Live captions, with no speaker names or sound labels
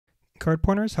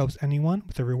CardPointers helps anyone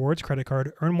with a rewards credit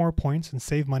card earn more points and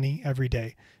save money every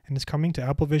day, and is coming to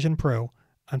Apple Vision Pro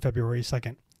on February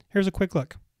 2nd. Here's a quick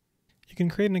look. You can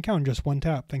create an account in just one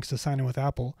tap thanks to sign in with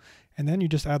Apple, and then you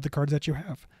just add the cards that you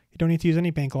have. You don't need to use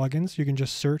any bank logins. You can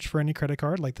just search for any credit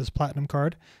card like this Platinum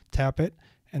card, tap it,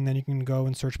 and then you can go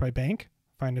and search by bank,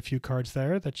 find a few cards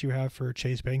there that you have for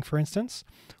Chase Bank, for instance,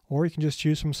 or you can just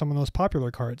choose from some of those popular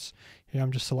cards. Here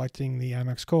I'm just selecting the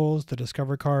Amex Gold, the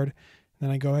Discover card, then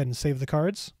I go ahead and save the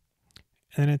cards,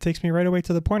 and then it takes me right away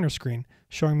to the pointer screen,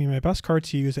 showing me my best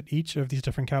cards to use at each of these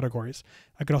different categories.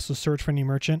 I could also search for any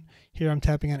merchant. Here I'm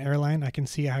tapping on airline. I can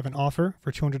see I have an offer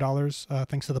for $200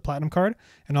 thanks to the Platinum card,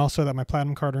 and also that my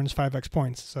Platinum card earns 5x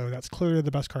points, so that's clearly the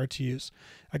best card to use.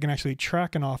 I can actually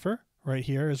track an offer right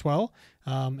here as well,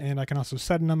 and I can also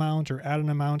set an amount or add an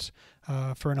amount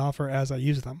for an offer as I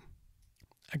use them.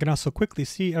 I can also quickly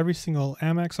see every single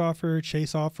Amex offer,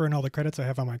 Chase offer, and all the credits I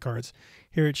have on my cards.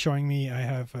 Here it's showing me I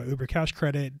have Uber Cash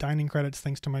credit, dining credits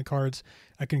thanks to my cards.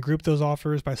 I can group those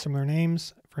offers by similar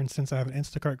names. For instance, I have an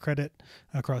Instacart credit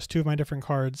across 2 of my different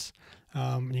cards.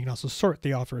 And you can also sort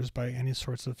the offers by any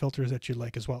sorts of filters that you'd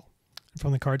like as well.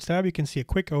 From the Cards tab, you can see a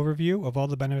quick overview of all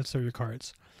the benefits of your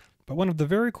cards. But one of the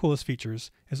very coolest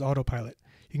features is Autopilot.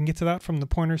 You can get to that from the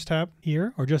Pointers tab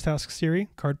here, or just ask Siri,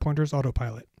 CardPointers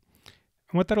Autopilot.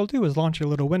 And what that'll do is launch a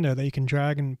little window that you can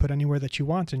drag and put anywhere that you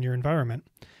want in your environment,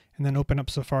 and then open up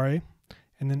Safari.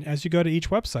 And then as you go to each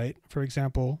website, for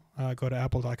example, go to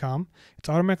apple.com, it's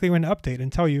automatically going to update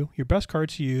and tell you your best card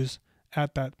to use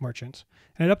at that merchant.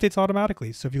 And it updates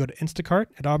automatically. So if you go to Instacart,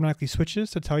 it automatically switches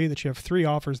to tell you that you have 3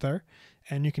 offers there,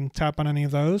 and you can tap on any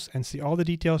of those and see all the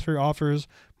details for your offers,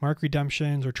 mark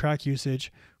redemptions, or track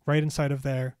usage right inside of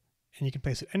there. And you can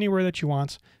place it anywhere that you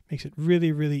want. Makes it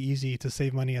really, really easy to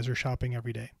save money as you're shopping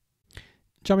every day.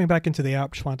 Jumping back into the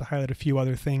app, just wanted to highlight a few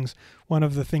other things. One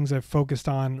of the things I've focused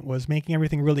on was making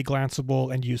everything really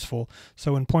glanceable and useful.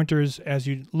 So in Pointers, as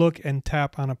you look and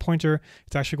tap on a pointer,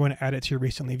 it's actually going to add it to your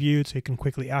recently viewed, so you can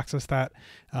quickly access that.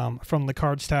 From the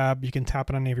Cards tab, you can tap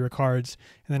on any of your cards,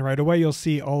 and then right away you'll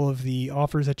see all of the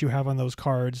offers that you have on those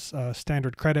cards,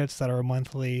 standard credits that are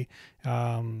monthly,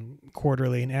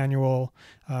 quarterly, and annual.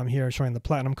 Here showing the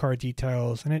Platinum card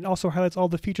details, and it also highlights all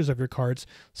the features of your cards,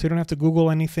 so you don't have to Google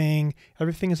anything.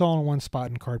 Everything is all in one spot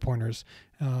in CardPointers,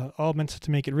 all meant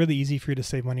to make it really easy for you to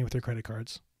save money with your credit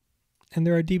cards. And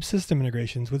there are deep system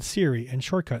integrations with Siri and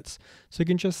shortcuts, so you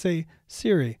can just say,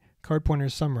 Siri,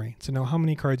 CardPointers summary, to know how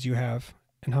many cards you have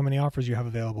and how many offers you have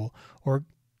available, or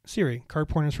Siri,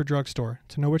 CardPointers for drugstore,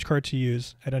 to know which card to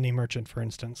use at any merchant, for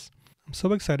instance. I'm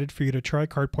so excited for you to try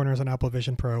CardPointers on Apple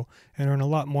Vision Pro and earn a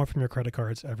lot more from your credit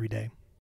cards every day.